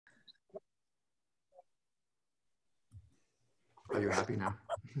you're happy now.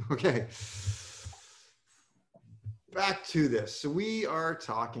 Okay. Back to this. So we are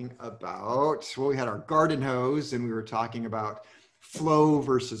talking about, well, we had our garden hose and we were talking about flow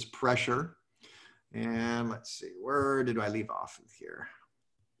versus pressure. And let's see, where did I leave off here?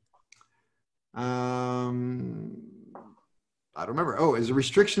 I don't remember. Oh, as a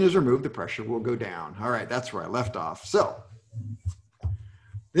restriction is removed, the pressure will go down. All right, that's where I left off. So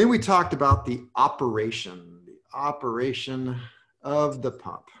then we talked about the operation of the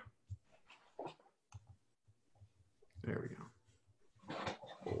pump. There we go.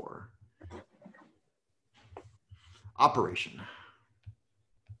 Or operation.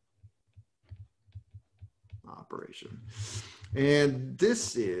 And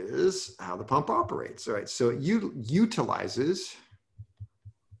this is how the pump operates. All right, so it utilizes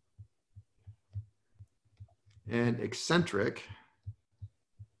an eccentric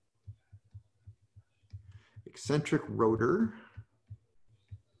rotor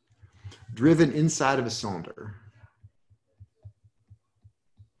driven inside of a cylinder.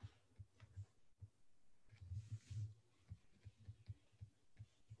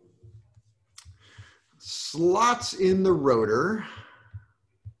 Slots in the rotor,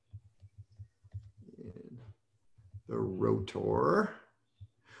 the rotor,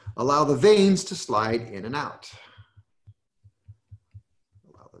 allow the vanes to slide in and out.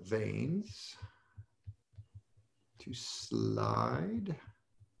 Allow the vanes to slide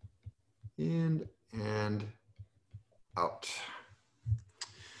in and out.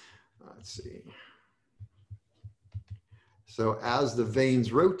 Let's see. So as the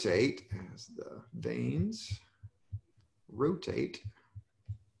vanes rotate,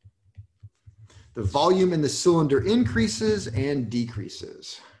 the volume in the cylinder increases and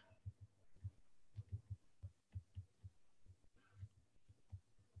decreases.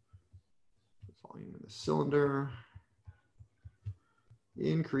 The volume in the cylinder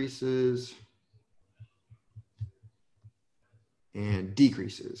increases and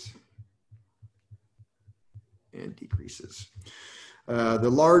decreases. The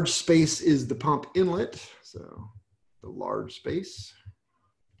large space is the pump inlet. So the large space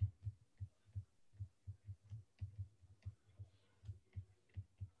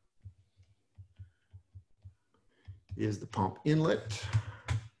is the pump inlet.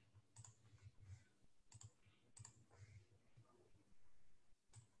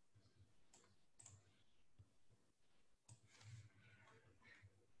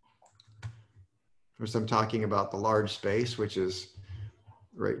 First, I'm talking about the large space, which is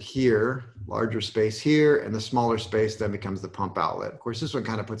right here, larger space here, and the smaller space then becomes the pump outlet. Of course, this one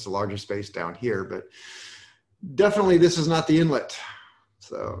kind of puts the larger space down here, but definitely this is not the inlet.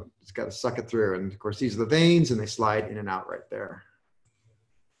 So it's got to suck it through. And of course, these are the vanes and they slide in and out right there.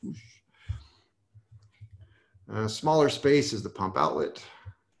 Smaller space is the pump outlet.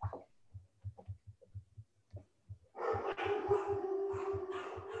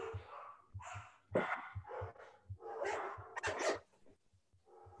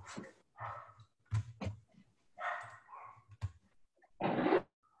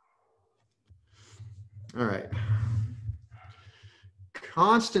 All right.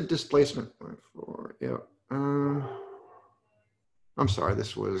 Constant displacement for, yeah. I'm sorry,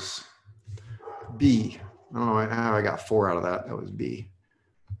 this was B. I don't know how I got 4 out of that. That was B.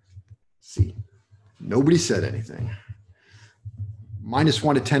 C. Nobody said anything.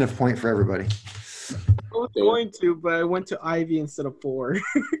 -1 to 10 of point for everybody. I was going to, but I went to Ivy instead of 4.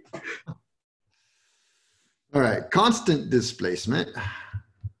 All right, constant displacement.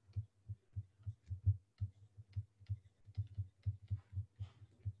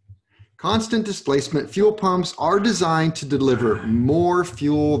 Constant displacement fuel pumps are designed to deliver more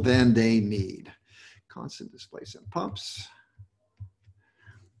fuel than they need. Constant displacement pumps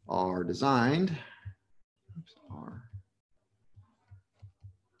are designed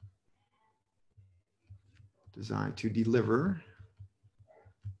to deliver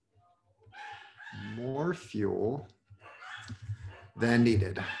more fuel than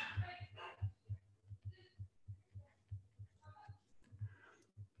needed.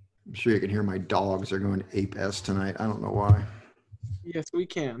 I'm sure you can hear my dogs are going ape-s tonight. I don't know why. Yes, we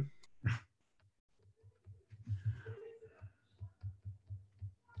can.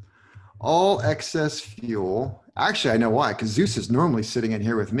 All excess fuel. Actually, I know why, because Zeus is normally sitting in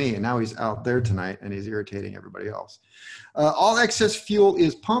here with me, and now he's out there tonight, and he's irritating everybody else. All excess fuel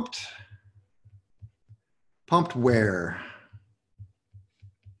is pumped. Pumped where?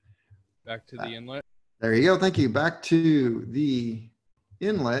 Back to the inlet. There you go. Thank you. Back to the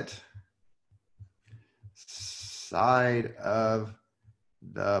inlet side of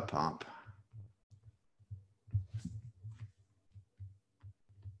the pump.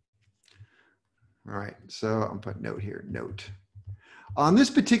 All right, so I'm putting note here, note. On this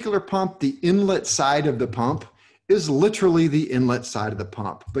particular pump, the inlet side of the pump is literally the inlet side of the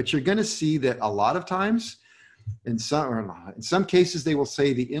pump. But you're going to see that a lot of times, in some cases, they will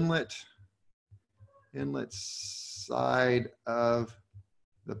say the inlet side of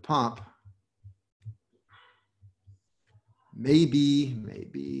the pump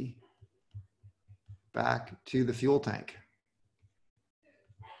maybe back to the fuel tank.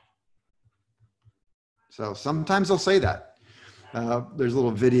 So sometimes they'll say that. There's a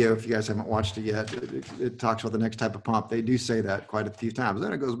little video, if you guys haven't watched it yet, it talks about the next type of pump. They do say that quite a few times.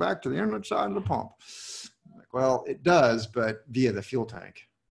 Then it goes back to the inlet side of the pump. Well, it does, but via the fuel tank.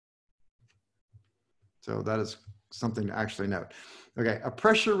 So that is something to actually note. Okay, a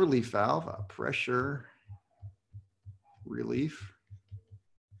pressure relief valve, Pressure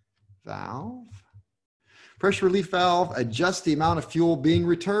relief valve adjusts the amount of fuel being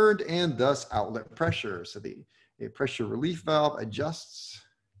returned and thus outlet pressure. So a pressure relief valve adjusts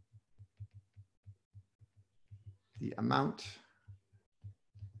the amount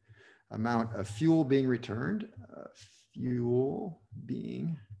of fuel being returned,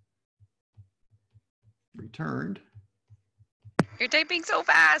 You're typing so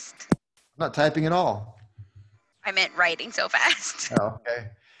fast. I'm not typing at all. I meant writing so fast. Oh, okay.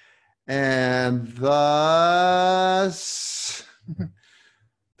 And thus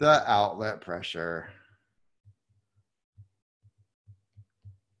the outlet pressure.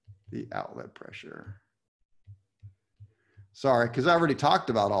 Sorry, because I already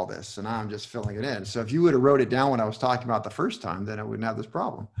talked about all this and I'm just filling it in. So if you would have wrote it down when I was talking about the first time, then I wouldn't have this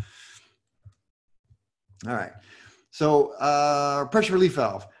problem. All right. So pressure relief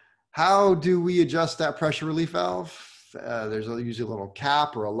valve. How do we adjust that pressure relief valve? There's usually a little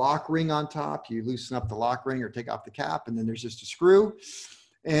cap or a lock ring on top. You loosen up the lock ring or take off the cap, and then there's just a screw.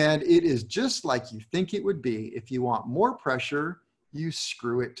 And it is just like you think it would be. If you want more pressure, you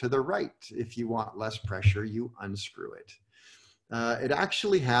screw it to the right. If you want less pressure, you unscrew it. It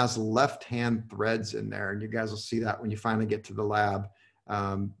actually has left-hand threads in there, and you guys will see that when you finally get to the lab.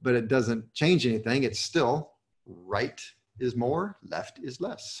 But it doesn't change anything. It's still right is more, left is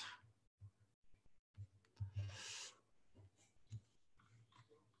less.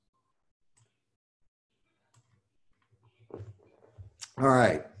 All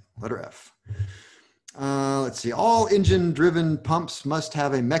right, letter F. Let's see, all engine-driven pumps must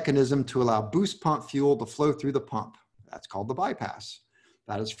have a mechanism to allow boost pump fuel to flow through the pump. That's called the bypass.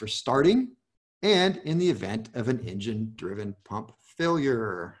 That is for starting and in the event of an engine-driven pump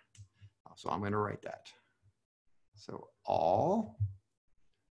failure. So I'm going to write that. So all,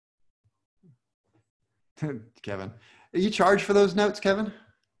 Kevin, are you charged for those notes, Kevin?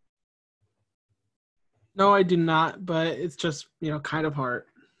 No, I do not, but it's just, kind of hard.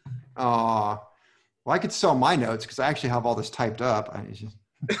 Well, I could sell my notes because I actually have all this typed up. In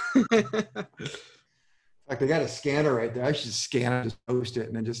fact, I got a scanner right there. I should scan it, just post it,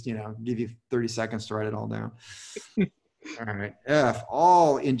 and then just, give you 30 seconds to write it all down. All right. F,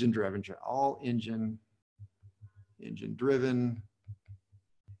 all engine-driven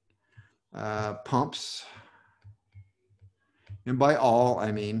pumps. And by all,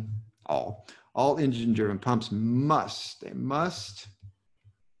 I mean all. All engine-driven pumps must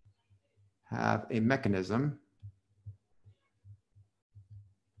have a mechanism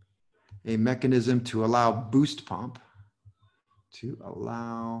to allow boost pump,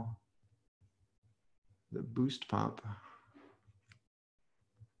 allow the boost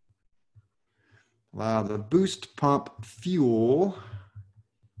pump fuel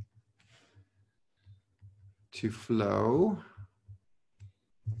to flow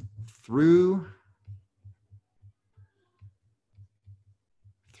through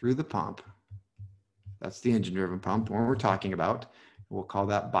the pump. That's the engine-driven pump. When we're talking about, we'll call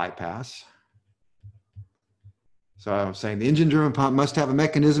that bypass. So I'm saying the engine-driven pump must have a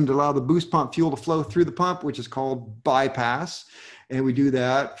mechanism to allow the boost pump fuel to flow through the pump, which is called bypass. And we do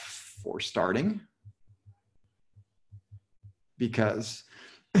that for starting. Because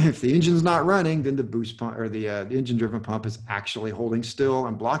if the engine's not running, then the boost pump or the engine-driven pump is actually holding still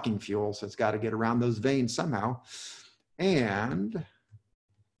and blocking fuel. So it's got to get around those vanes somehow. And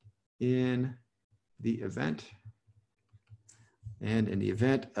in the event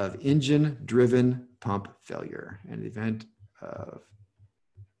of engine-driven pump failure,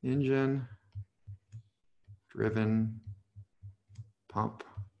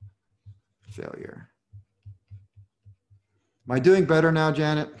 Am I doing better now,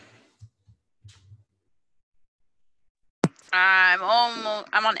 Janet? I'm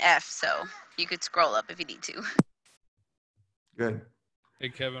on F, so you could scroll up if you need to. Good. Hey,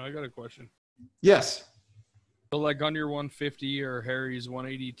 Kevin, I got a question. Yes. So like on your 150 or Harry's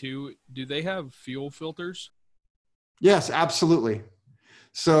 182, do they have fuel filters? Yes, absolutely.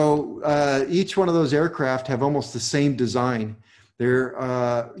 So each one of those aircraft have almost the same design.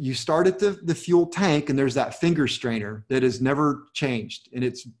 You start at the fuel tank, and there's that finger strainer that has never changed, and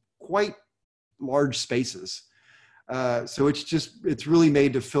it's quite large spaces. So it's really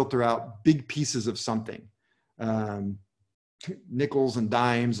made to filter out big pieces of something, nickels and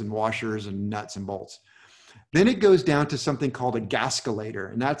dimes and washers and nuts and bolts. Then it goes down to something called a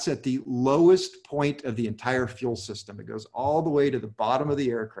gascolator, and that's at the lowest point of the entire fuel system. It goes all the way to the bottom of the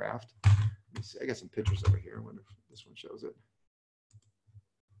aircraft. Let me see. I got some pictures over here. I wonder if this one shows it.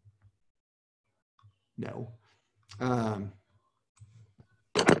 No. Well,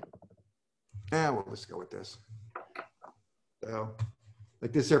 let's go with this. So,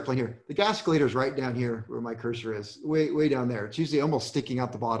 like this airplane here, the gascolator is right down here where my cursor is, way down there. It's usually almost sticking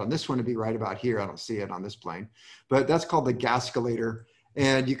out the bottom. This one would be right about here. I don't see it on this plane, but that's called the gascolator.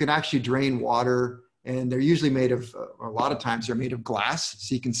 And you can actually drain water, and they're usually made of, a lot of times they're made of glass,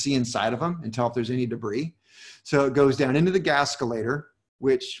 so you can see inside of them and tell if there's any debris. So it goes down into the gascolator,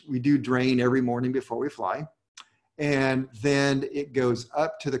 which we do drain every morning before we fly. And then it goes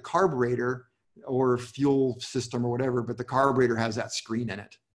up to the carburetor or fuel system or whatever, but the carburetor has that screen in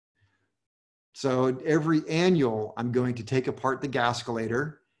it. So every annual, I'm going to take apart the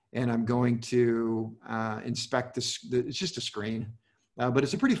gascolator, and I'm going to inspect this. It's just a screen, but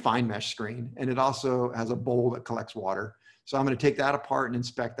it's a pretty fine mesh screen, and it also has a bowl that collects water. So I'm going to take that apart and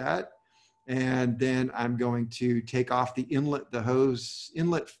inspect that. And then I'm going to take off the inlet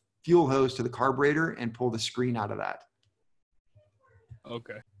fuel hose to the carburetor and pull the screen out of that.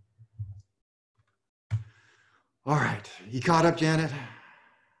 Okay. All right. You caught up, Janet?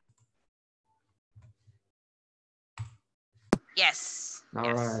 Yes.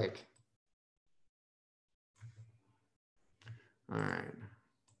 All right. All right.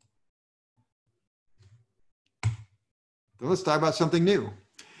 So let's talk about something new.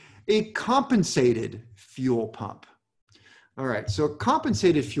 A compensated fuel pump. All right. So a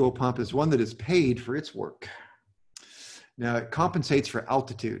compensated fuel pump is one that is paid for its work. Now it compensates for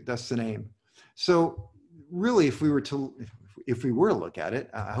altitude. That's the name. So really, if we were to look at it,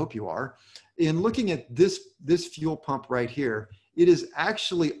 I hope you are, in looking at this fuel pump right here, it is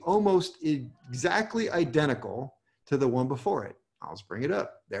actually almost exactly identical to the one before it. I'll just bring it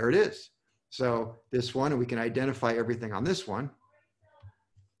up. There it is. So this one, and we can identify everything on this one.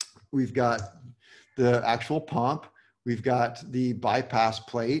 We've got the actual pump. We've got the bypass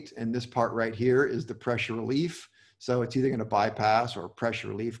plate, and this part right here is the pressure relief. So it's either going to bypass or pressure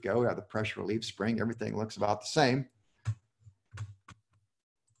relief go. We have the pressure relief spring. Everything looks about the same.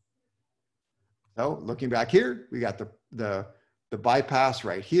 So looking back here, we got the bypass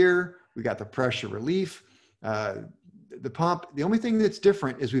right here. We got the pressure relief. The pump, the only thing that's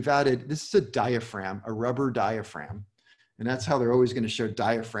different is we've added, this is a diaphragm, a rubber diaphragm. And that's how they're always going to show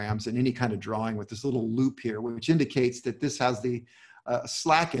diaphragms in any kind of drawing, with this little loop here, which indicates that this has the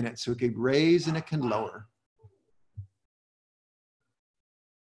slack in it, so it can raise and it can lower.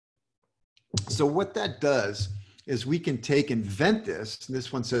 So what that does is we can take and vent this. And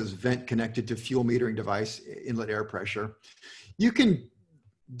this one says vent connected to fuel metering device, inlet air pressure. You can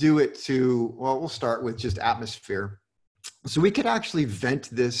do it to, well, we'll start with just atmosphere. So we could actually vent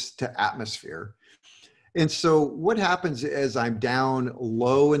this to atmosphere. And so what happens is I'm down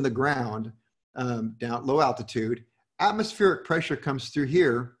low in the ground, down low altitude, atmospheric pressure comes through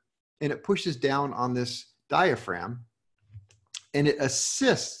here and it pushes down on this diaphragm and it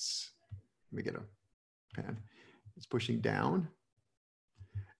assists. Let me get a pen. It's pushing down.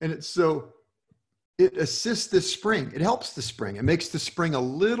 And it assists the spring. It helps the spring. It makes the spring a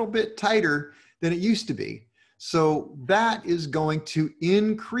little bit tighter than it used to be. So that is going to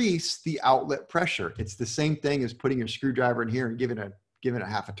increase the outlet pressure. It's the same thing as putting your screwdriver in here and giving it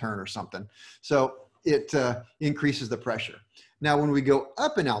half a turn or something. So it increases the pressure. Now, when we go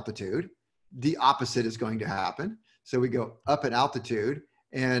up in altitude, the opposite is going to happen. So we go up in altitude,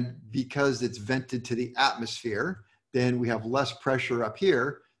 and because it's vented to the atmosphere, then we have less pressure up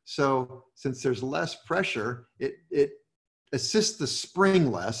here. So since there's less pressure, it assists the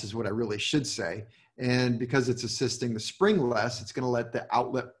spring less, is what I really should say. And because it's assisting the spring less, it's going to let the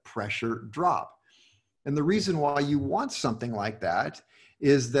outlet pressure drop. And the reason why you want something like that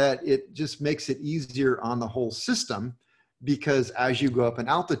is that it just makes it easier on the whole system, because as you go up in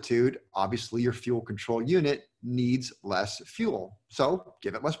altitude, obviously your fuel control unit needs less fuel. So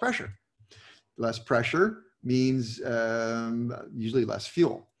give it less pressure. Less pressure means usually less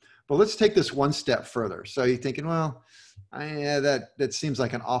fuel. But let's take this one step further. So you're thinking, well, That seems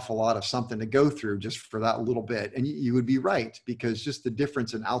like an awful lot of something to go through just for that little bit. And you would be right, because just the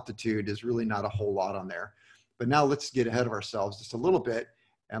difference in altitude is really not a whole lot on there. But now let's get ahead of ourselves just a little bit,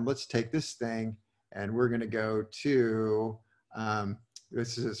 and let's take this thing and we're going to go to,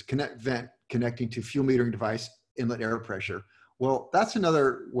 this is vent connecting to fuel metering device, inlet air pressure. Well, that's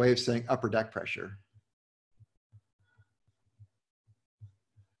another way of saying upper deck pressure.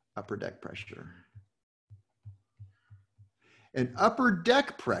 Upper deck pressure. And upper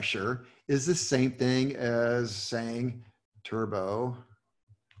deck pressure is the same thing as saying turbo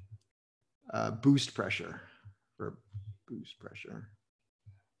boost pressure, or boost pressure.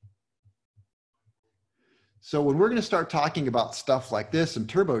 So when we're going to start talking about stuff like this and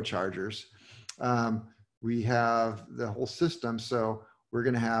turbochargers, we have the whole system. So we're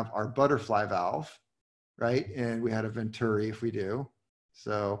going to have our butterfly valve, right? And we had a Venturi if we do.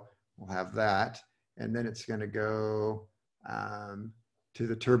 So we'll have that. And then it's going to go to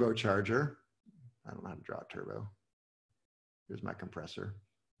the turbocharger. I don't know how to draw a turbo. Here's my compressor.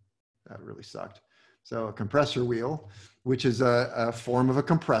 That really sucked. So a compressor wheel, which is a form of a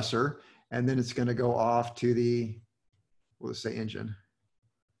compressor. And then it's going to go off to the, we'll just say engine.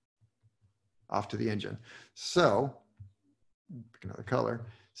 Off to the engine. So, pick another color.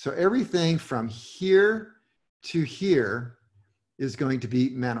 So everything from here to here is going to be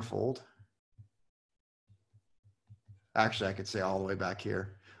manifold. Actually, I could say all the way back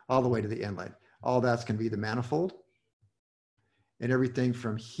here, all the way to the inlet. All that's going to be the manifold. And everything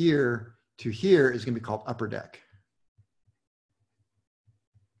from here to here is going to be called upper deck.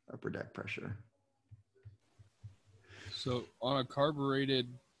 Upper deck pressure. So on a carbureted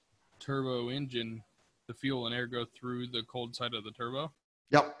turbo engine, the fuel and air go through the cold side of the turbo?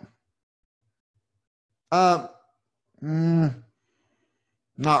 Yep.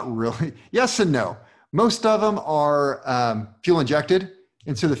 Not really. Yes and no. Most of them are fuel injected,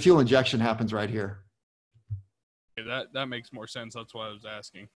 and so the fuel injection happens right here. Okay, that makes more sense. That's why I was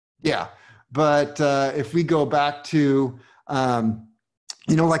asking. Yeah, but if we go back to,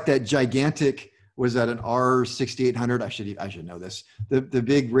 you know, like that gigantic, was that an R6800? I should know this. The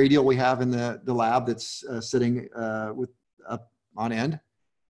big radial we have in the lab that's sitting with up on end.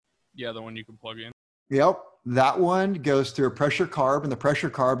 Yeah, the one you can plug in. Yep, that one goes through a pressure carb, and the pressure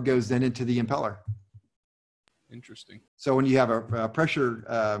carb goes then into the impeller. Interesting. So when you have a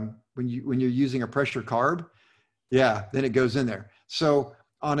pressure, when you're using a pressure carb, yeah, then it goes in there. So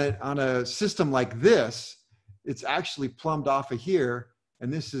on a system like this, it's actually plumbed off of here,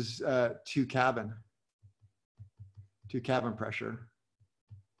 and this is two cabin pressure.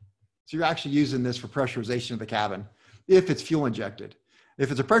 So you're actually using this for pressurization of the cabin if it's fuel injected.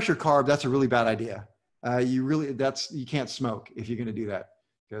 If it's a pressure carb, that's a really bad idea. You can't smoke if you're going to do that,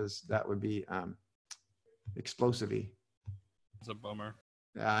 because that would be explosive-y. It's a bummer.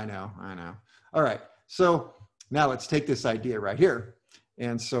 Yeah, I know. All right. So now let's take this idea right here.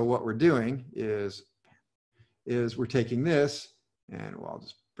 And so what we're doing is we're taking this, and well, I'll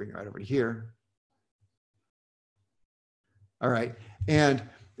just bring it right over to here. All right. And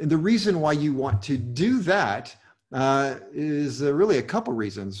the reason why you want to do that is really a couple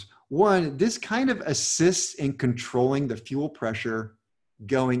reasons. One, this kind of assists in controlling the fuel pressure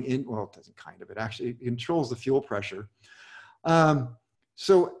going in. Well, it doesn't kind of, it actually controls the fuel pressure.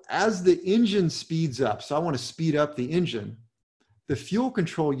 So as the engine speeds up, so I want to speed up the engine, the fuel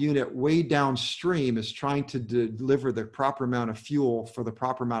control unit way downstream is trying to deliver the proper amount of fuel for the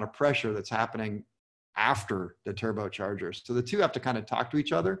proper amount of pressure that's happening after the turbochargers. So the two have to kind of talk to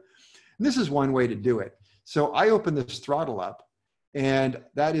each other. And this is one way to do it. So I open this throttle up, and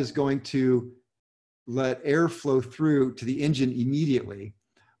that is going to let air flow through to the engine immediately.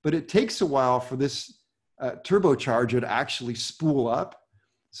 But it takes a while for this turbocharger to actually spool up.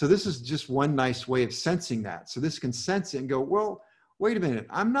 So this is just one nice way of sensing that. So this can sense it and go, well, wait a minute,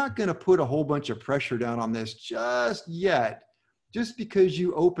 I'm not going to put a whole bunch of pressure down on this just yet. Just because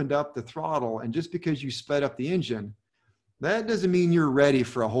you opened up the throttle and just because you sped up the engine, that doesn't mean you're ready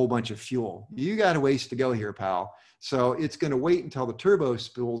for a whole bunch of fuel. You got a ways to go here, pal. So it's going to wait until the turbo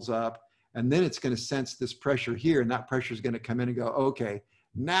spools up, and then it's going to sense this pressure here, and that pressure is going to come in and go, okay,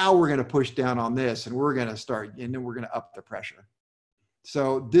 now we're going to push down on this, and we're going to start, and then we're going to up the pressure.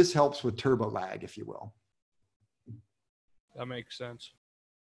 So this helps with turbo lag, if you will. That makes sense.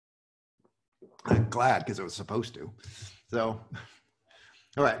 I'm glad, because it was supposed to. So,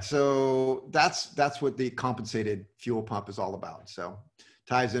 all right. So that's what the compensated fuel pump is all about. So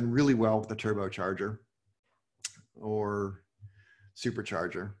ties in really well with the turbocharger or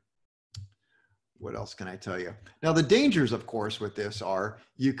supercharger. what else can I tell you? Now, the dangers, of course, with this are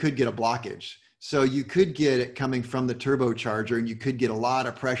you could get a blockage. So you could get it coming from the turbocharger, and you could get a lot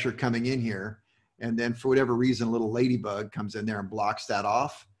of pressure coming in here. And then for whatever reason, a little ladybug comes in there and blocks that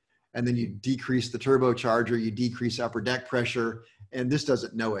off. And then you decrease the turbocharger, you decrease upper deck pressure, and this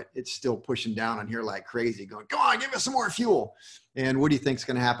doesn't know it. It's still pushing down on here like crazy, going, come on, give us some more fuel. And what do you think is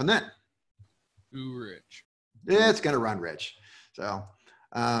going to happen then? Ooh, rich. It's going to run rich. So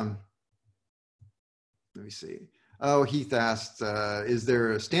let me see. Oh, Heath asked, is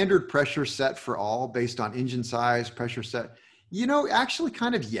there a standard pressure set for all based on engine size, pressure set? You know, actually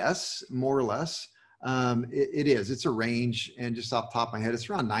kind of yes, more or less. It is. It's a range, and just off the top of my head, it's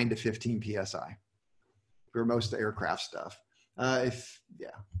around 9 to 15 PSI for most of the aircraft stuff. So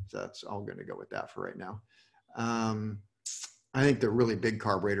that's all going to go with that for right now. I think the really big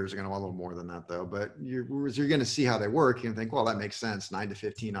carburetors are going to want a little more than that, though. But you're going to see how they work. You can think, well, that makes sense. 9 to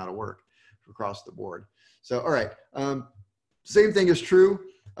 15 ought to work across the board. So, all right. Same thing is true.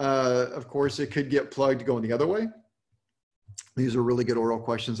 Of course, it could get plugged going the other way. These are really good oral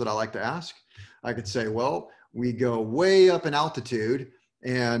questions that I like to ask. I could say, well, we go way up in altitude,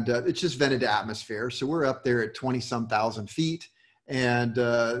 and it's just vented to atmosphere. So we're up there at 20-some thousand feet. And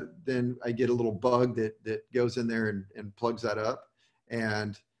then I get a little bug that goes in there and plugs that up.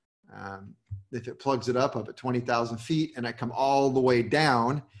 And if it plugs it up at 20,000 feet, and I come all the way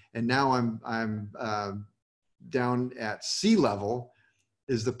down, and now I'm down at sea level,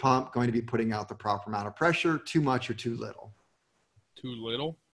 is the pump going to be putting out the proper amount of pressure, too much or too little? Too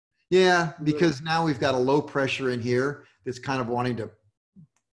little? Yeah, because now we've got a low pressure in here that's kind of wanting to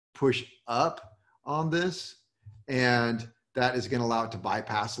push up on this, and that is going to allow it to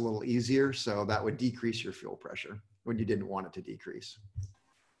bypass a little easier. So that would decrease your fuel pressure when you didn't want it to decrease.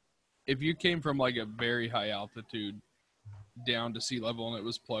 If you came from like a very high altitude down to sea level and it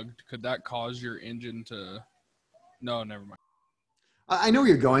was plugged, could that cause your engine to... No, never mind. I know where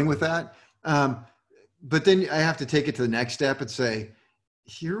you're going with that. But then I have to take it to the next step and say,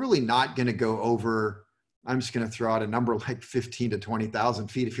 you're really not going to go over, I'm just going to throw out a number like 15 to 20,000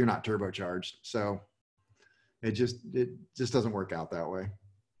 feet if you're not turbocharged. So it just doesn't work out that way.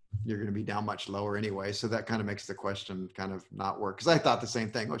 You're going to be down much lower anyway. So that kind of makes the question kind of not work. Because I thought the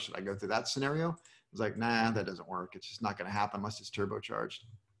same thing. Oh, should I go through that scenario? I was like, nah, that doesn't work. It's just not going to happen unless it's turbocharged.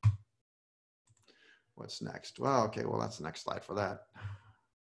 What's next? Well, okay, well, that's the next slide for that.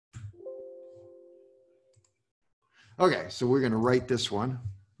 Okay, so we're going to write this one.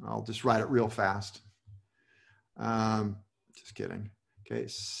 I'll just write it real fast. Just kidding. Okay,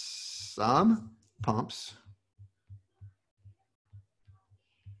 some pumps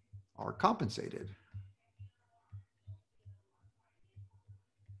are compensated.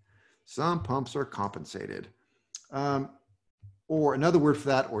 Some pumps are compensated. Or another word for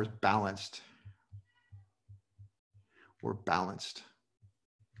that, or balanced. Or balanced.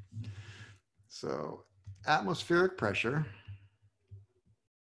 So atmospheric pressure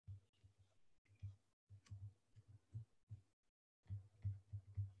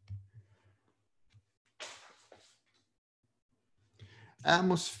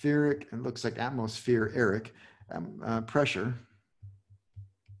atmospheric, it looks like atmospheric pressure,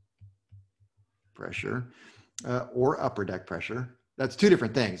 or upper deck pressure. That's two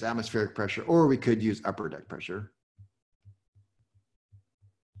different things, atmospheric pressure, or we could use upper deck pressure.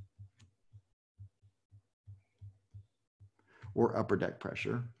 Or upper deck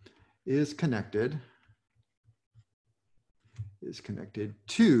pressure is connected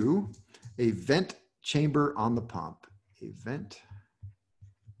to a vent chamber on the pump. A vent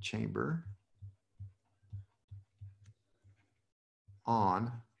chamber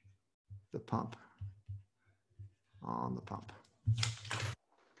on the pump.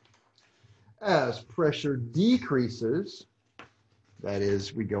 As pressure decreases, that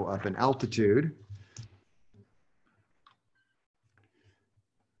is, we go up in altitude,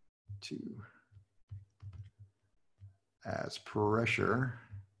 as pressure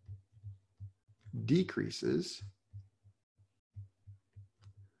decreases,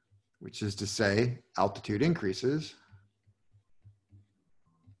 which is to say altitude increases,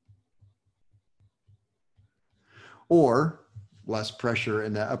 or less pressure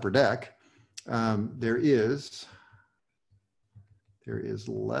in the upper deck, there is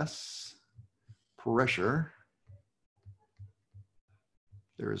less pressure.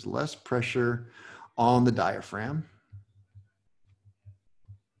 There is less pressure on the diaphragm.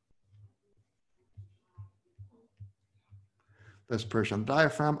 Less pressure on the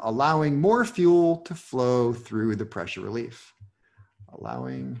diaphragm, allowing more fuel to flow through the pressure relief.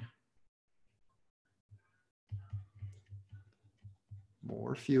 Allowing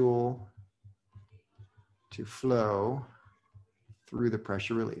more fuel to flow through the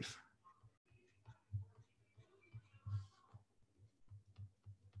pressure relief.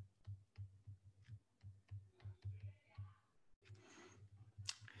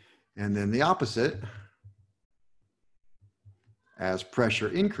 And then the opposite, as pressure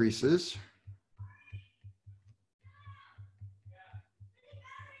increases,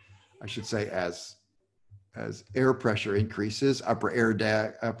 I should say as air pressure increases,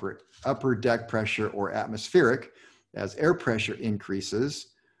 upper deck pressure or atmospheric, as air pressure increases,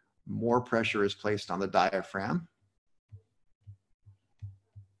 more pressure is placed on the diaphragm.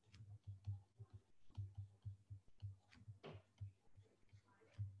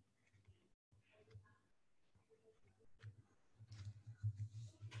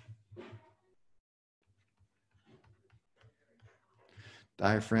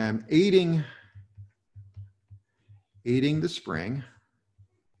 Diaphragm aiding the spring,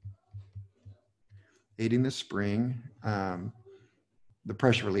 the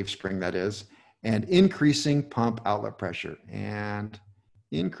pressure relief spring that is, and increasing pump outlet pressure, and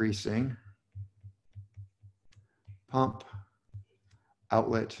increasing pump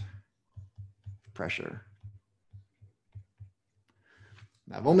outlet pressure.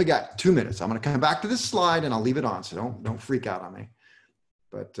 Now, I've only got 2 minutes. I'm going to come back to this slide and I'll leave it on, so don't freak out on me.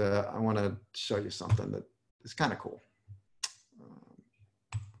 But I want to show you something that is kind of cool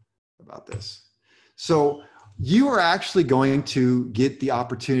about this. So you are actually going to get the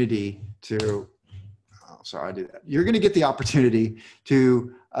opportunity to, You're going to get the opportunity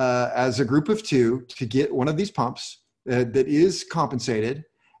to, as a group of 2, to get one of these pumps that is compensated,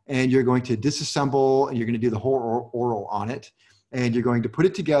 and you're going to disassemble, and you're going to do the whole oral on it, and you're going to put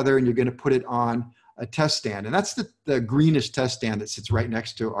it together, and you're going to put it on a test stand. And that's the greenish test stand that sits right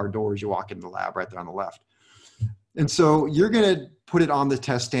next to our door as you walk into the lab, right there on the left. And so you're going to put it on the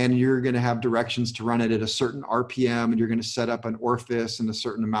test stand, and you're going to have directions to run it at a certain RPM, and you're going to set up an orifice and a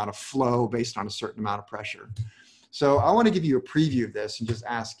certain amount of flow based on a certain amount of pressure. So I want to give you a preview of this and just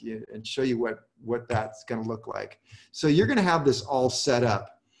ask you and show you what that's going to look like. So you're going to have this all set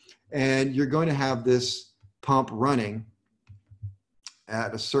up, and you're going to have this pump running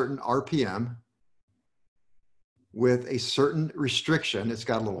at a certain RPM with a certain restriction. It's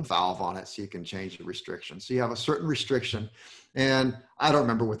got a little valve on it so you can change the restriction. So you have a certain restriction, and I don't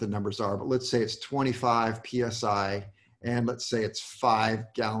remember what the numbers are, but let's say it's 25 PSI, and let's say it's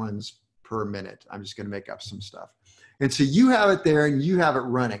 5 gallons per minute. I'm just going to make up some stuff. And so you have it there and you have it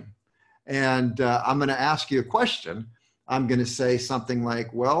running. And I'm going to ask you a question. I'm going to say something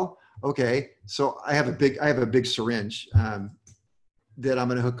like, well, okay, so I have a big syringe that I'm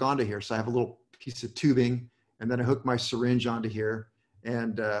going to hook onto here. So I have a little piece of tubing, and then I hook my syringe onto here,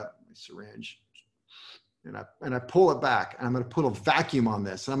 and and I pull it back, and I'm going to put a vacuum on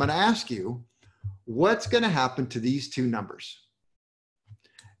this. And I'm going to ask you, what's going to happen to these 2 numbers?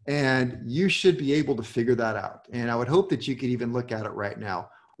 And you should be able to figure that out. And I would hope that you could even look at it right now.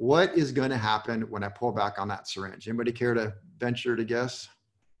 What is going to happen when I pull back on that syringe? Anybody care to venture to guess?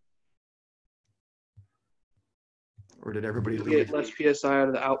 Or did everybody leave? Get less PSI out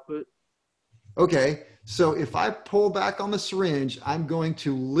of the output. Okay, so if I pull back on the syringe, I'm going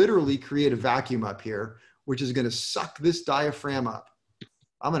to literally create a vacuum up here, which is going to suck this diaphragm up.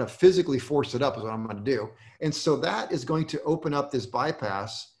 I'm going to physically force it up is what I'm going to do. And so that is going to open up this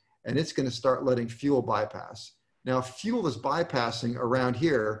bypass, and it's going to start letting fuel bypass. Now, if fuel is bypassing around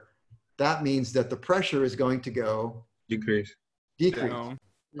here, that means that the pressure is going to go decrease. All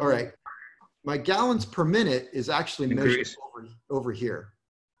right. My gallons per minute is actually measured over here.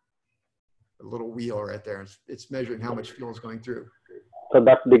 A little wheel right there. It's measuring how much fuel is going through. So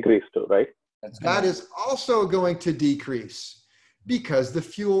that's decreased too, right? That is also going to decrease because the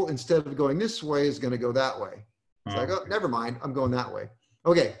fuel, instead of going this way, is going to go that way. It's like, oh, never mind, I'm going that way.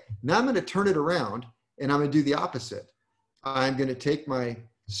 Okay, now I'm going to turn it around and I'm going to do the opposite. I'm going to take my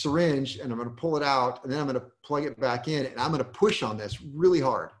syringe and I'm going to pull it out, and then I'm going to plug it back in, and I'm going to push on this really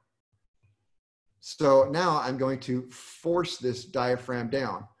hard. So now I'm going to force this diaphragm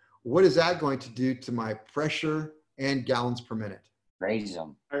down. What is that going to do to my pressure and gallons per minute? Raise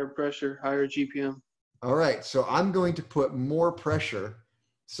them. Higher pressure, higher GPM. All right, so I'm going to put more pressure.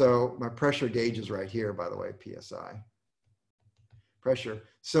 So my pressure gauge is right here, by the way, PSI. Pressure.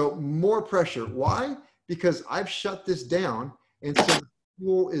 So more pressure. Why? Because I've shut this down, and so the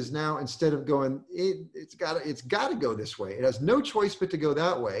fuel is now, instead of going, it's got to go this way. It has no choice but to go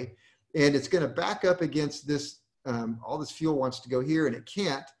that way, and it's going to back up against this. All this fuel wants to go here, and it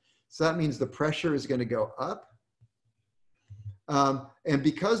can't. So that means the pressure is going to go up. And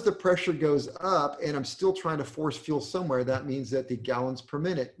because the pressure goes up and I'm still trying to force fuel somewhere, that means that the gallons per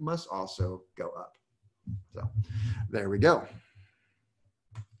minute must also go up. So there we go.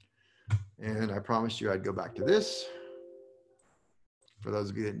 And I promised you I'd go back to this for those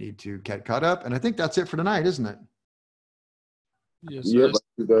of you that need to get caught up. And I think that's it for tonight, isn't it? Yes, Yeah,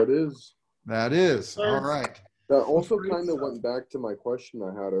 sir. that is. That is. All right. That also kind of went back to my question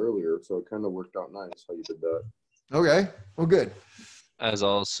I had earlier, so it kind of worked out nice how you did that. Okay. Well, good. As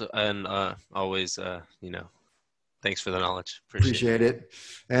also, and always, thanks for the knowledge. Appreciate it.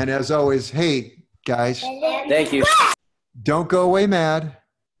 And as always, hey, guys, Thank you. don't go away mad.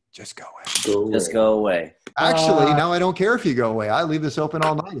 Just go away. Just go away. Actually, now I don't care if you go away. I leave this open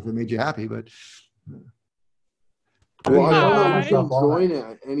all night if it made you happy, but. Well, I know Hi. you can join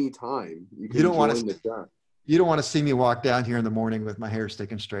at any time. You can don't want join to- the chat. You don't want to see me walk down here in the morning with my hair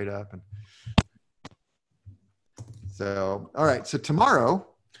sticking straight up. And so, all right. So tomorrow,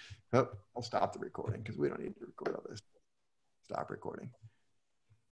 I'll stop the recording because we don't need to record all this. Stop recording.